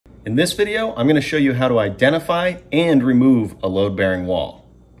In this video, I'm going to show you how to identify and remove a load-bearing wall.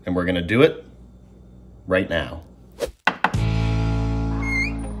 And we're going to do it right now.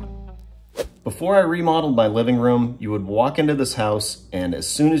 Before I remodeled my living room, you would walk into this house, and as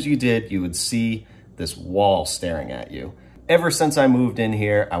soon as you did, you would see this wall staring at you. Ever since I moved in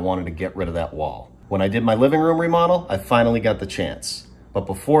here, I wanted to get rid of that wall. When I did my living room remodel, I finally got the chance. But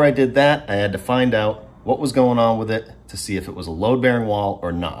before I did that, I had to find out what was going on with it to see if it was a load-bearing wall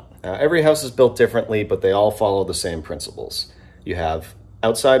or not. Now, every house is built differently, but they all follow the same principles. You have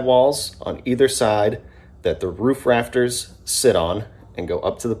outside walls on either side that the roof rafters sit on and go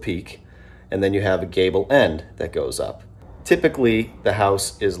up to the peak, and then you have a gable end that goes up. Typically, the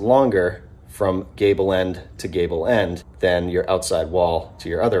house is longer from gable end to gable end than your outside wall to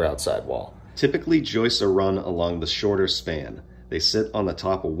your other outside wall. Typically, joists are run along the shorter span. They sit on the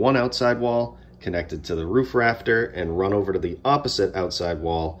top of one outside wall, connected to the roof rafter, and run over to the opposite outside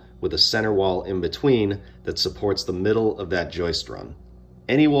wall with a center wall in between that supports the middle of that joist run.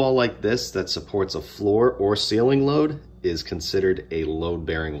 Any wall like this that supports a floor or ceiling load is considered a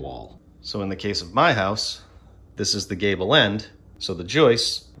load-bearing wall. So in the case of my house, this is the gable end, so the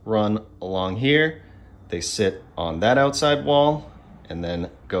joists run along here, they sit on that outside wall, and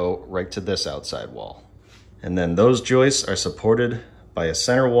then go right to this outside wall. And then those joists are supported by a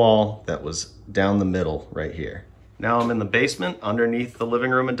center wall that was down the middle right here. Now I'm in the basement underneath the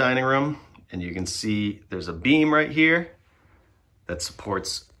living room and dining room, and you can see there's a beam right here that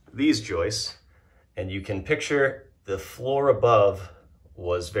supports these joists, and you can picture the floor above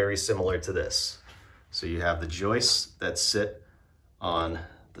was very similar to this. So you have the joists that sit on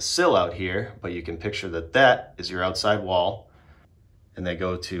the sill out here, but you can picture that that is your outside wall, and they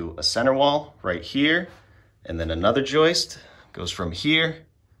go to a center wall right here, and then another joist goes from here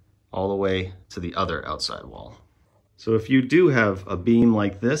all the way to the other outside wall. So if you do have a beam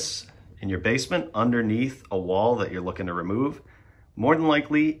like this in your basement underneath a wall that you're looking to remove, more than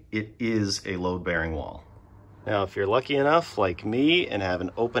likely it is a load-bearing wall. Now, if you're lucky enough, like me, and have an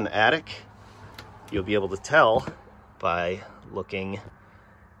open attic, you'll be able to tell by looking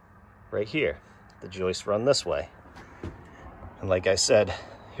right here. The joists run this way. And like I said,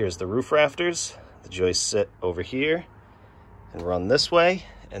 here's the roof rafters. The joists sit over here and run this way,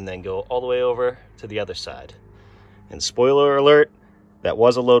 and then go all the way over to the other side. And spoiler alert, that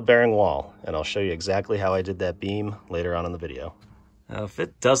was a load-bearing wall, and I'll show you exactly how I did that beam later on in the video. Now, if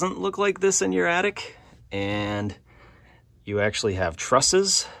it doesn't look like this in your attic, and you actually have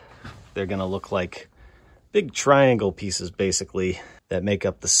trusses, they're gonna look like big triangle pieces, basically, that make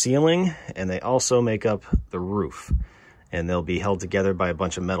up the ceiling, and they also make up the roof. And they'll be held together by a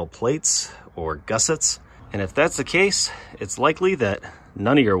bunch of metal plates or gussets. And if that's the case, it's likely that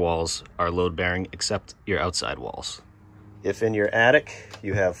none of your walls are load-bearing except your outside walls. If in your attic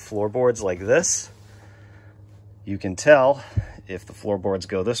you have floorboards like this, you can tell if the floorboards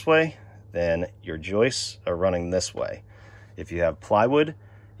go this way, then your joists are running this way. If you have plywood,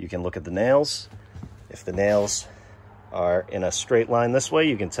 you can look at the nails. If the nails are in a straight line this way,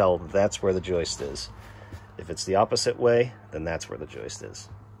 you can tell that's where the joist is. If it's the opposite way, then that's where the joist is.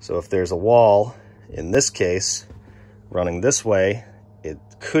 So if there's a wall, in this case, running this way, it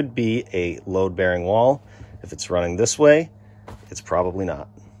could be a load-bearing wall. If it's running this way, it's probably not.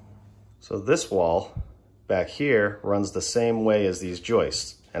 So this wall back here runs the same way as these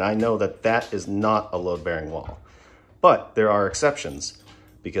joists, and I know that that is not a load-bearing wall. But there are exceptions,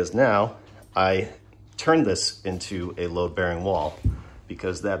 because now I turn this into a load-bearing wall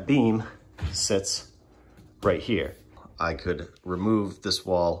because that beam sits right here. I could remove this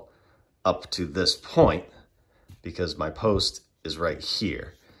wall up to this point because my post is right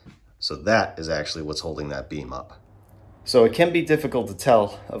here. So that is actually what's holding that beam up. So it can be difficult to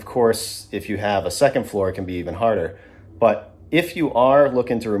tell. Of course, if you have a second floor, it can be even harder. But if you are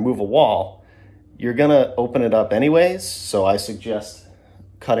looking to remove a wall, you're gonna open it up anyways. So I suggest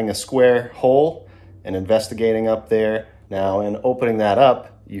cutting a square hole and investigating up there. Now, in opening that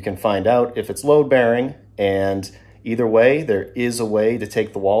up, you can find out if it's load-bearing, and either way, there is a way to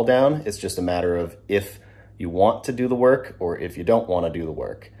take the wall down. It's just a matter of if you want to do the work or if you don't want to do the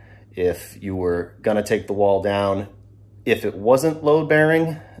work. If you were gonna take the wall down, if it wasn't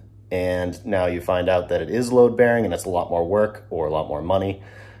load-bearing, and now you find out that it is load-bearing and it's a lot more work or a lot more money,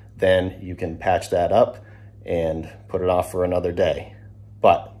 then you can patch that up and put it off for another day.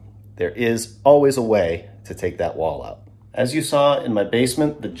 But there is always a way to take that wall out. As you saw in my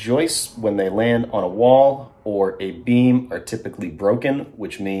basement, the joists, when they land on a wall or a beam, are typically broken,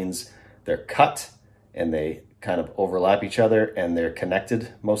 which means they're cut and they kind of overlap each other and they're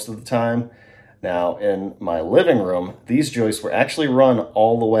connected most of the time. Now, in my living room, these joists were actually run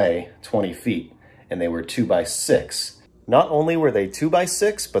all the way 20 feet, and they were 2x6. Not only were they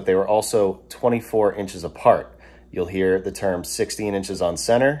 2x6, but they were also 24 inches apart. You'll hear the term 16 inches on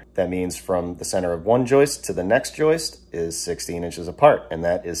center. That means from the center of one joist to the next joist is 16 inches apart, and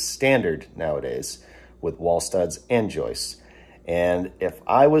that is standard nowadays with wall studs and joists. And if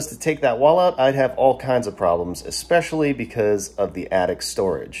I was to take that wall out, I'd have all kinds of problems, especially because of the attic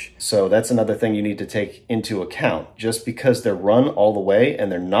storage. So that's another thing you need to take into account. Just because they're run all the way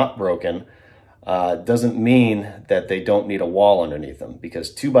and they're not broken, doesn't mean that they don't need a wall underneath them,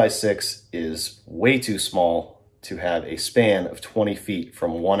 because 2x6 is way too small to have a span of 20 feet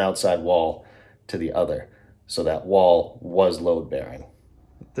from one outside wall to the other. So that wall was load bearing.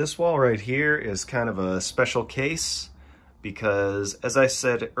 This wall right here is kind of a special case because, as I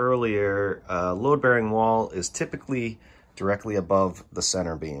said earlier, a load-bearing wall is typically directly above the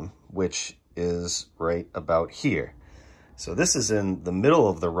center beam, which is right about here. So this is in the middle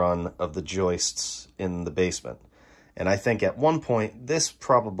of the run of the joists in the basement. And I think at one point this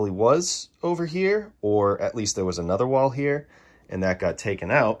probably was over here, or at least there was another wall here, and that got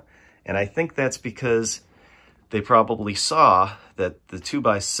taken out. And I think that's because they probably saw that the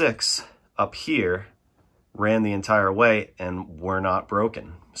 2x6 up here ran the entire way and were not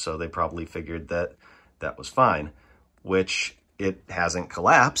broken. So they probably figured that that was fine, which it hasn't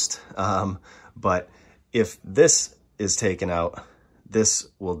collapsed. But if this is taken out, this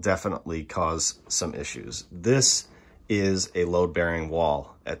will definitely cause some issues. This is a load-bearing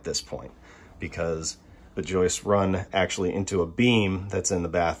wall at this point because the joists run actually into a beam that's in the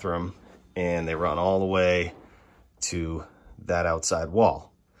bathroom, and they run all the way to that outside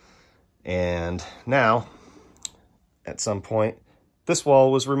wall. And now, at some point, this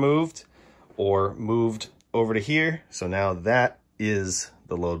wall was removed or moved over to here. So now that is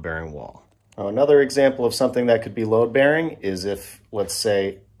the load-bearing wall. Now, another example of something that could be load-bearing is if, let's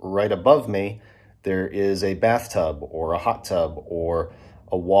say, right above me, there is a bathtub or a hot tub or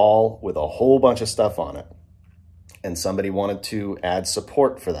a wall with a whole bunch of stuff on it, and somebody wanted to add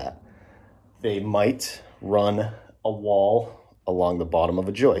support for that. They might run a wall along the bottom of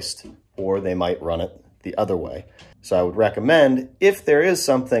a joist, or they might run it the other way. So I would recommend, if there is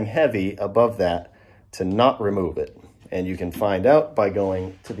something heavy above that, to not remove it. And you can find out by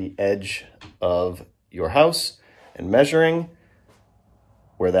going to the edge of your house and measuring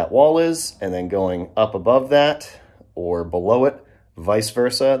where that wall is, and then going up above that or below it, vice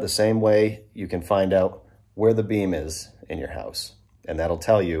versa. The same way you can find out where the beam is in your house, and that'll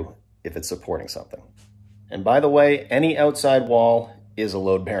tell you if it's supporting something. And by the way, any outside wall is a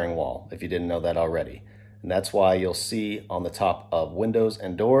load-bearing wall, if you didn't know that already. And that's why you'll see on the top of windows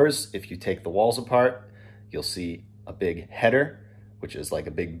and doors, if you take the walls apart, you'll see a big header, which is like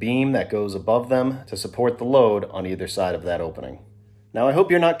a big beam that goes above them to support the load on either side of that opening. Now, I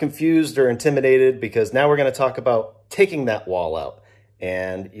hope you're not confused or intimidated, because now we're going to talk about taking that wall out.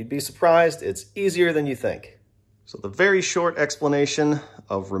 And you'd be surprised, it's easier than you think. So the very short explanation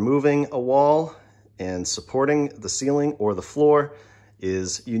of removing a wall and supporting the ceiling or the floor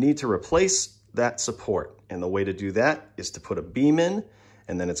is you need to replace that support. And the way to do that is to put a beam in,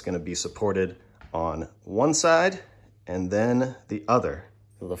 and then it's going to be supported on one side and then the other.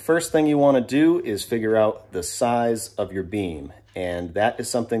 So the first thing you want to do is figure out the size of your beam. And that is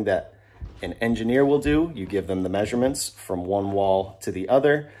something that an engineer will do. You give them the measurements from one wall to the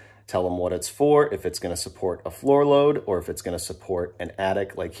other, tell them what it's for, if it's going to support a floor load or if it's going to support an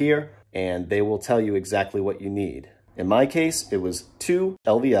attic like here, and they will tell you exactly what you need. In my case, it was 2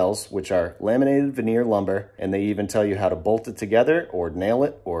 LVLs, which are laminated veneer lumber, and they even tell you how to bolt it together or nail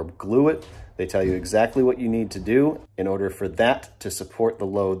it or glue it. They tell you exactly what you need to do in order for that to support the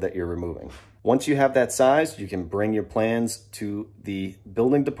load that you're removing. Once you have that size, you can bring your plans to the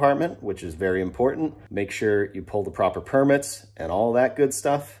building department, which is very important. Make sure you pull the proper permits and all that good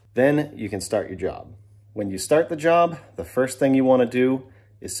stuff. Then you can start your job. When you start the job, the first thing you want to do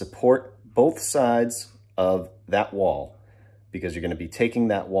is support both sides of that wall, because you're going to be taking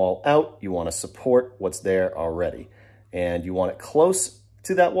that wall out. You want to support what's there already, and you want it close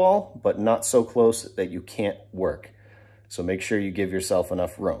to that wall, but not so close that you can't work. So make sure you give yourself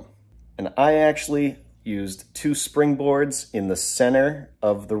enough room. And I actually used 2 springboards in the center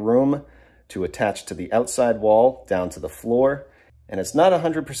of the room to attach to the outside wall down to the floor. And it's not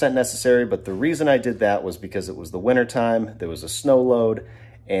 100% necessary, but the reason I did that was because it was the winter time, there was a snow load,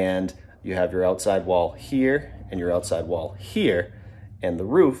 and you have your outside wall here and your outside wall here, and the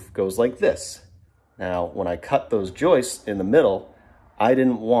roof goes like this. Now, when I cut those joists in the middle, I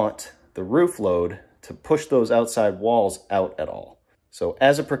didn't want the roof load to push those outside walls out at all. So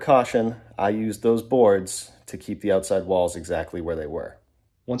as a precaution, I used those boards to keep the outside walls exactly where they were.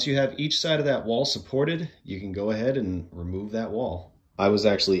 Once you have each side of that wall supported, you can go ahead and remove that wall. I was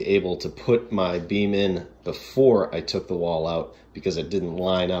actually able to put my beam in before I took the wall out because it didn't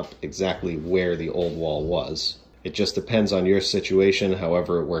line up exactly where the old wall was. It just depends on your situation,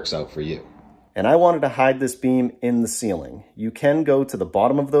 however it works out for you. And I wanted to hide this beam in the ceiling. You can go to the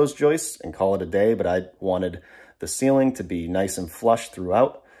bottom of those joists and call it a day, but I wanted the ceiling to be nice and flush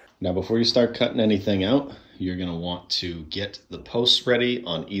throughout. Now, before you start cutting anything out, you're going to want to get the posts ready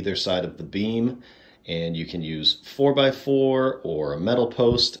on either side of the beam, and you can use 4x4 or a metal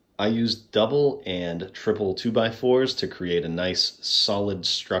post. I used double and triple 2x4s to create a nice solid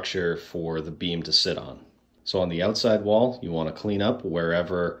structure for the beam to sit on. So on the outside wall, you want to clean up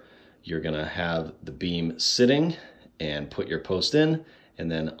wherever you're going to have the beam sitting and put your post in,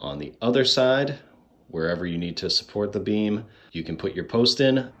 and then on the other side, wherever you need to support the beam, you can put your post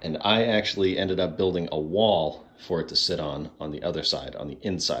in. And I actually ended up building a wall for it to sit on the other side, on the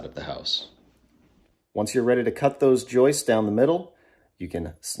inside of the house. Once you're ready to cut those joists down the middle, you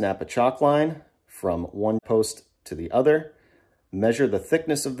can snap a chalk line from one post to the other, measure the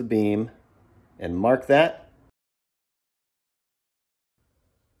thickness of the beam, and mark that,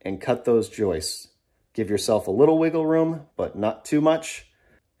 and cut those joists. Give yourself a little wiggle room, but not too much,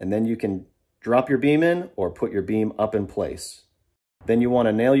 and then you can drop your beam in or put your beam up in place. Then you want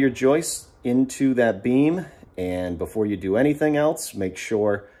to nail your joists into that beam, and before you do anything else, make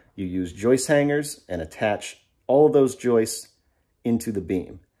sure you use joist hangers and attach all of those joists into the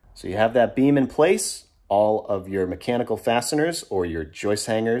beam. So you have that beam in place, all of your mechanical fasteners or your joist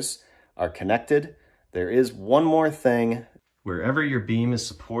hangers are connected. There is one more thing. Wherever your beam is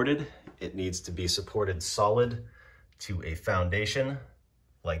supported, it needs to be supported solid to a foundation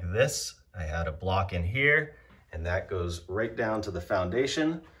like this. I had a block in here, and that goes right down to the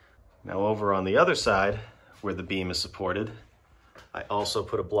foundation. Now over on the other side, where the beam is supported, I also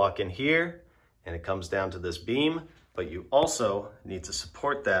put a block in here, and it comes down to this beam, but you also need to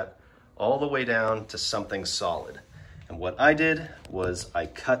support that all the way down to something solid. And what I did was I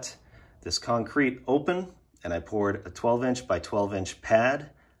cut this concrete open, and I poured a 12-inch by 12-inch pad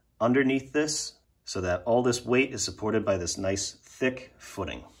underneath this so that all this weight is supported by this nice thick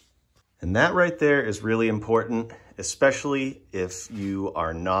footing. And that right there is really important, especially if you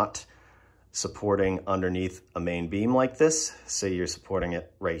are not supporting underneath a main beam like this. Say you're supporting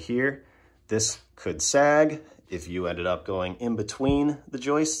it right here. This could sag. If you ended up going in between the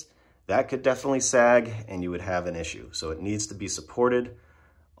joists, that could definitely sag and you would have an issue. So it needs to be supported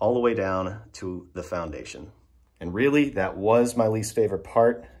all the way down to the foundation. And really, that was my least favorite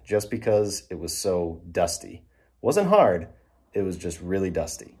part just because it was so dusty. It wasn't hard, it was just really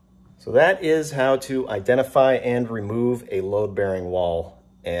dusty. So that is how to identify and remove a load-bearing wall.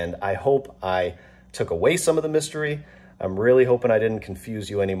 And I hope I took away some of the mystery. I'm really hoping I didn't confuse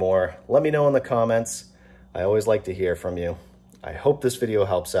you anymore. Let me know in the comments. I always like to hear from you. I hope this video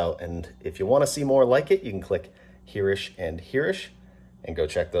helps out. And if you want to see more like it, you can click Hereish and Hereish and go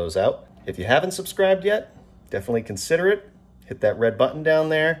check those out. If you haven't subscribed yet, definitely consider it. Hit that red button down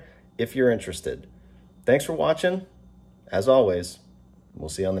there if you're interested. Thanks for watching. As always, we'll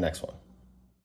see you on the next one.